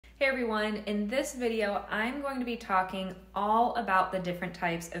Hey everyone, in this video I'm going to be talking all about the different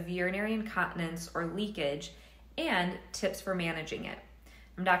types of urinary incontinence or leakage and tips for managing it.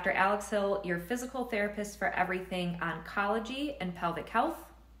 I'm Dr. Alex Hill, your physical therapist for everything oncology and pelvic health.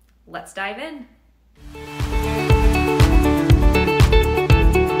 Let's dive in.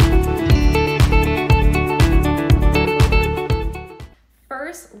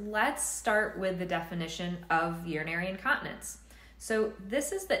 First, let's start with the definition of urinary incontinence. So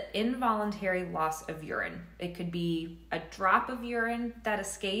this is the involuntary loss of urine. It could be a drop of urine that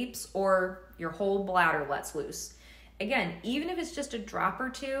escapes or your whole bladder lets loose. Again, even if it's just a drop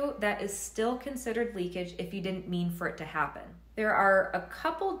or two, that is still considered leakage if you didn't mean for it to happen. There are a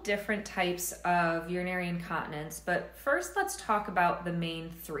couple different types of urinary incontinence, but first let's talk about the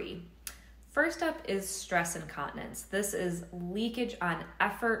main three. First up is stress incontinence. This is leakage on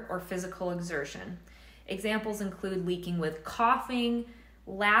effort or physical exertion. Examples include leaking with coughing,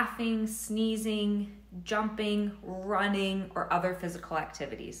 laughing, sneezing, jumping, running, or other physical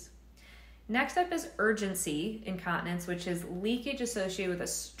activities. Next up is urgency incontinence, which is leakage associated with a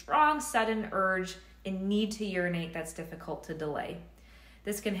strong sudden urge and need to urinate that's difficult to delay.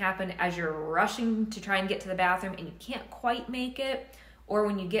 This can happen as you're rushing to try and get to the bathroom and you can't quite make it, or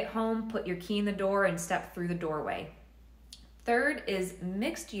when you get home, put your key in the door and step through the doorway. Third is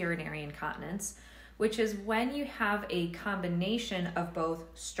mixed urinary incontinence, which is when you have a combination of both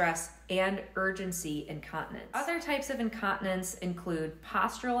stress and urgency incontinence. Other types of incontinence include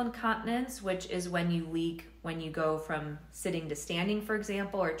postural incontinence, which is when you leak when you go from sitting to standing, for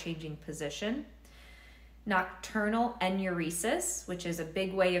example, or changing position. Nocturnal enuresis, which is a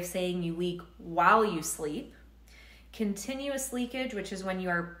big way of saying you leak while you sleep. Continuous leakage, which is when you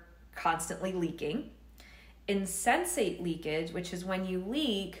are constantly leaking. Insensate leakage, which is when you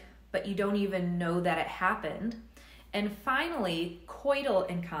leak but you don't even know that it happened. And finally, coital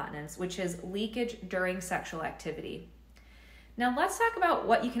incontinence, which is leakage during sexual activity. Now let's talk about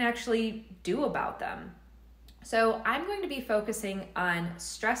what you can actually do about them. So I'm going to be focusing on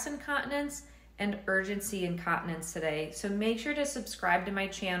stress incontinence and urgency incontinence today. So make sure to subscribe to my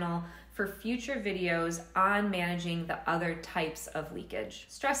channel for future videos on managing the other types of leakage.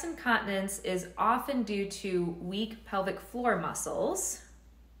 Stress incontinence is often due to weak pelvic floor muscles,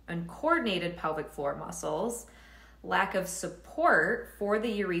 uncoordinated pelvic floor muscles, lack of support for the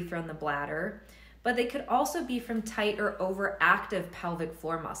urethra and the bladder, but they could also be from tight or overactive pelvic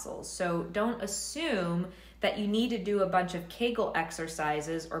floor muscles. So don't assume that you need to do a bunch of Kegel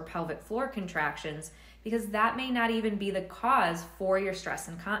exercises or pelvic floor contractions, because that may not even be the cause for your stress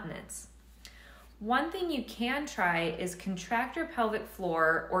incontinence. One thing you can try is contract your pelvic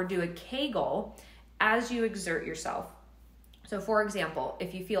floor or do a Kegel as you exert yourself. So for example,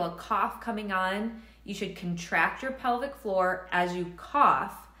 if you feel a cough coming on, you should contract your pelvic floor as you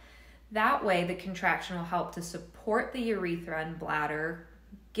cough. That way the contraction will help to support the urethra and bladder,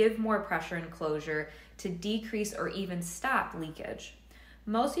 give more pressure and closure to decrease or even stop leakage.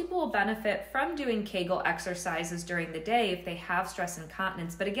 Most people will benefit from doing Kegel exercises during the day if they have stress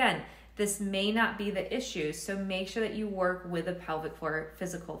incontinence, but again, this may not be the issue, so make sure that you work with a pelvic floor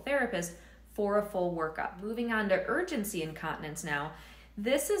physical therapist for a full workup. Moving on to urgency incontinence now.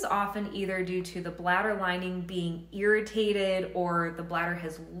 This is often either due to the bladder lining being irritated or the bladder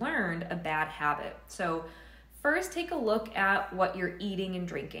has learned a bad habit. So first, take a look at what you're eating and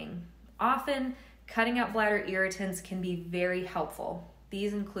drinking. Often, cutting out bladder irritants can be very helpful.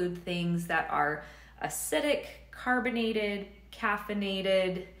 These include things that are acidic, carbonated,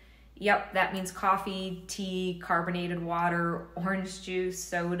 caffeinated. Yep, that means coffee, tea, carbonated water, orange juice,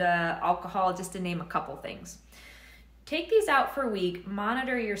 soda, alcohol, just to name a couple things. Take these out for a week,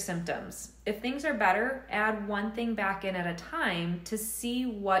 monitor your symptoms. If things are better, add one thing back in at a time to see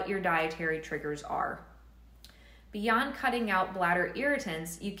what your dietary triggers are. Beyond cutting out bladder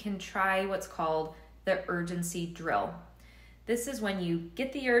irritants, you can try what's called the urgency drill. This is when you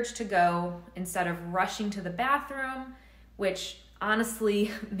get the urge to go, instead of rushing to the bathroom, which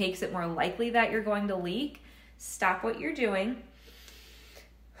honestly makes it more likely that you're going to leak, stop what you're doing,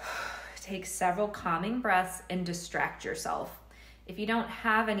 take several calming breaths, and distract yourself. If you don't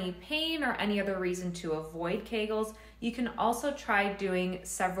have any pain or any other reason to avoid Kegels, you can also try doing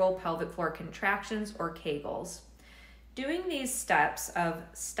several pelvic floor contractions or Kegels. Doing these steps of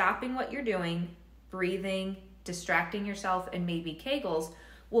stopping what you're doing, breathing, distracting yourself, and maybe Kegels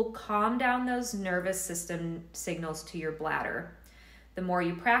will calm down those nervous system signals to your bladder. The more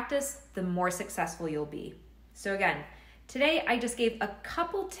you practice, the more successful you'll be. So again, today I just gave a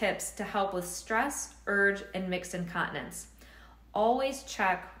couple tips to help with stress, urge, and mixed incontinence. Always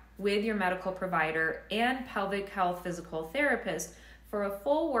check with your medical provider and pelvic health physical therapist for a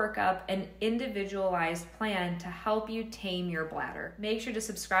full workup and individualized plan to help you tame your bladder. Make sure to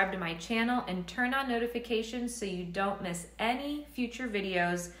subscribe to my channel and turn on notifications so you don't miss any future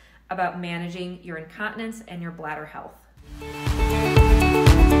videos about managing your incontinence and your bladder health.